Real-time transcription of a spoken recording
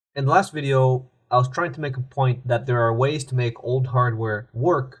In the last video, I was trying to make a point that there are ways to make old hardware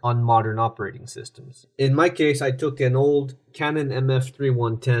work on modern operating systems. In my case, I took an old Canon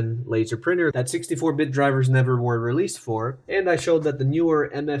MF3110 laser printer that 64-bit drivers never were released for, and I showed that the newer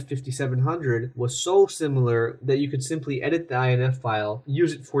MF5700 was so similar that you could simply edit the INF file,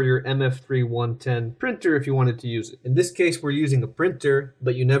 use it for your MF3110 printer if you wanted to use it. In this case, we're using a printer,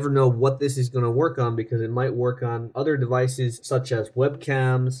 but you never know what this is going to work on because it might work on other devices such as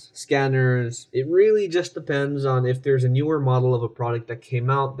webcams, scanners. It really just depends on if there's a newer model of a product that came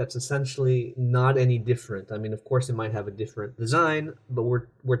out that's essentially not any different. I mean, of course, it might have a different design, but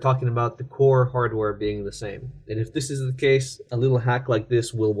we're talking about the core hardware being the same. And if this is the case, a little hack like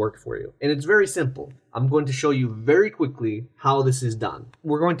this will work for you. And it's very simple. I'm going to show you very quickly how this is done.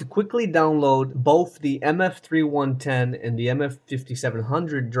 We're going to quickly download both the MF3110 and the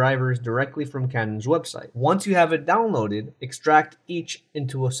MF5700 drivers directly from Canon's website. Once you have it downloaded, extract each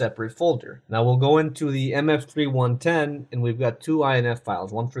into a separate folder. Now we'll go into the MF3110 and we've got two INF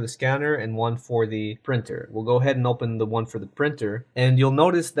files, one for the scanner and one for the printer. We'll go ahead and open the one for the printer, and you'll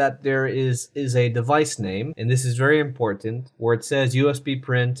notice that there is a device name, and this is very important, where it says USB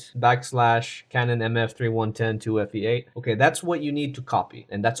print / Canon MF3110 2FE8. Okay, that's what you need to copy,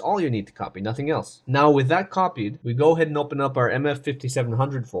 and that's all you need to copy, nothing else. Now with that copied, we go ahead and open up our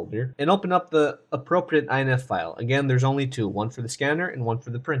MF5700 folder and open up the appropriate INF file. Again, there's only two, one for the scanner and one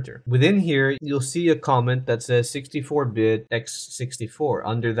for the printer. Within here, you'll see a comment that says 64-bit x64.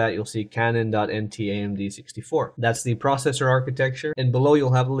 Under that, you'll see canon.nt-amd64. That's the processor architecture, and below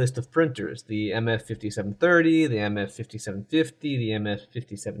you'll have a list of printers, the MF5730, the MF5750, the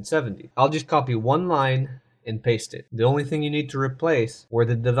MF5770. I'll just copy one line and paste it. The only thing you need to replace where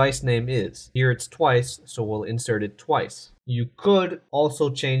the device name is. Here it's twice, so we'll insert it twice. You could also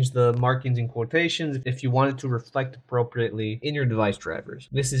change the markings and quotations if you wanted to reflect appropriately in your device drivers.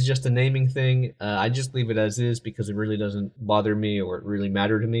 This is just a naming thing. I just leave it as is because it really doesn't bother me or really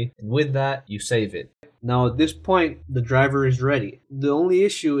matter to me. And with that, you save it. Now at this point, the driver is ready. The only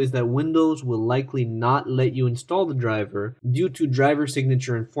issue is that Windows will likely not let you install the driver due to driver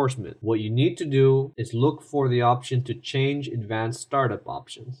signature enforcement. What you need to do is look for the option to change advanced startup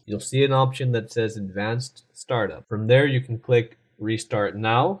options. You'll see an option that says advanced startup. From there, you can click restart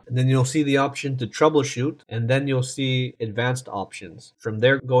now, and then you'll see the option to troubleshoot, and then you'll see advanced options. From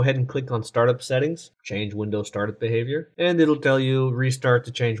there, go ahead and click on startup settings, change Windows startup behavior, and it'll tell you restart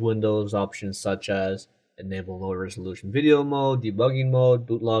to change Windows options such as enable low resolution video mode, debugging mode,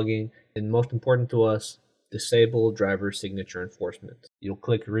 boot logging, and most important to us, disable driver signature enforcement. You'll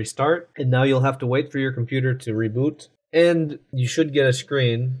click restart, and now you'll have to wait for your computer to reboot, and you should get a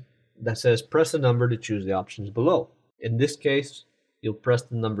screen that says press a number to choose the options below. In this case, you'll press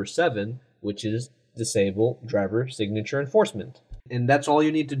the number 7, which is disable driver signature enforcement. And that's all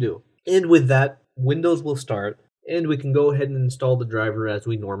you need to do. And with that, Windows will start, and we can go ahead and install the driver as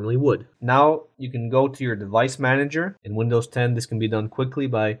we normally would. Now, you can go to your device manager. In Windows 10, this can be done quickly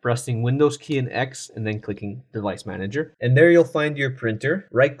by pressing Windows key and X and then clicking device manager. And there you'll find your printer.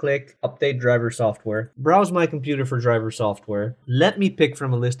 Right-click, update driver software. Browse my computer for driver software. Let me pick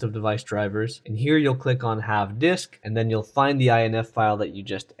from a list of device drivers. And here you'll click on have disk, and then you'll find the INF file that you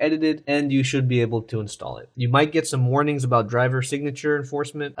just edited, and you should be able to install it. You might get some warnings about driver signature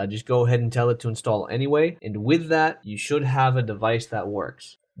enforcement. Just go ahead and tell it to install anyway. And with that, you should have a device that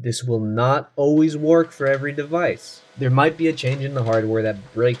works. This will not always work for every device. There might be a change in the hardware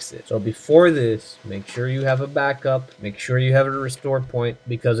that breaks it. So before this, make sure you have a backup, make sure you have a restore point,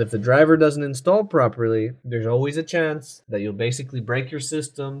 because if the driver doesn't install properly, there's always a chance that you'll basically break your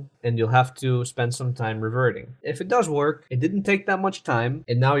system and you'll have to spend some time reverting. If it does work, it didn't take that much time,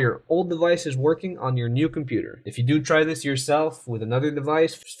 and now your old device is working on your new computer. If you do try this yourself with another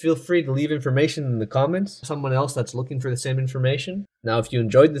device, feel free to leave information in the comments. Someone else that's looking for the same information. Now, if you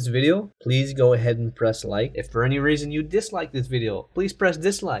enjoyed this video, please go ahead and press like. If for any reason you dislike this video, please press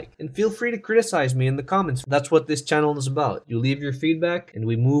dislike. And feel free to criticize me in the comments. That's what this channel is about. You leave your feedback and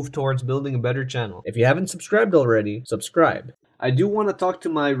we move towards building a better channel. If you haven't subscribed already, subscribe. I do want to talk to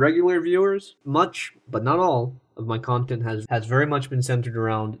my regular viewers. Much, but not all, of my content has very much been centered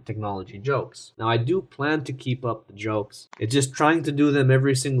around technology jokes. Now, I do plan to keep up the jokes. It's just trying to do them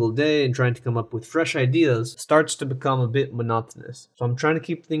every single day and trying to come up with fresh ideas starts to become a bit monotonous. So I'm trying to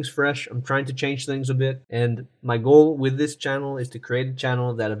keep things fresh. I'm trying to change things a bit. And my goal with this channel is to create a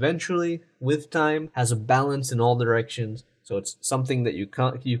channel that eventually, with time, has a balance in all directions. So it's something that you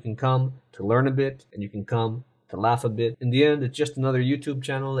can come to learn a bit, and you can come to laugh a bit. In the end, it's just another YouTube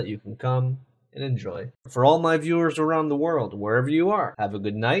channel that you can come and enjoy. For all my viewers around the world, wherever you are, have a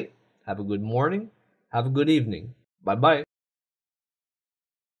good night, have a good morning, have a good evening. Bye-bye.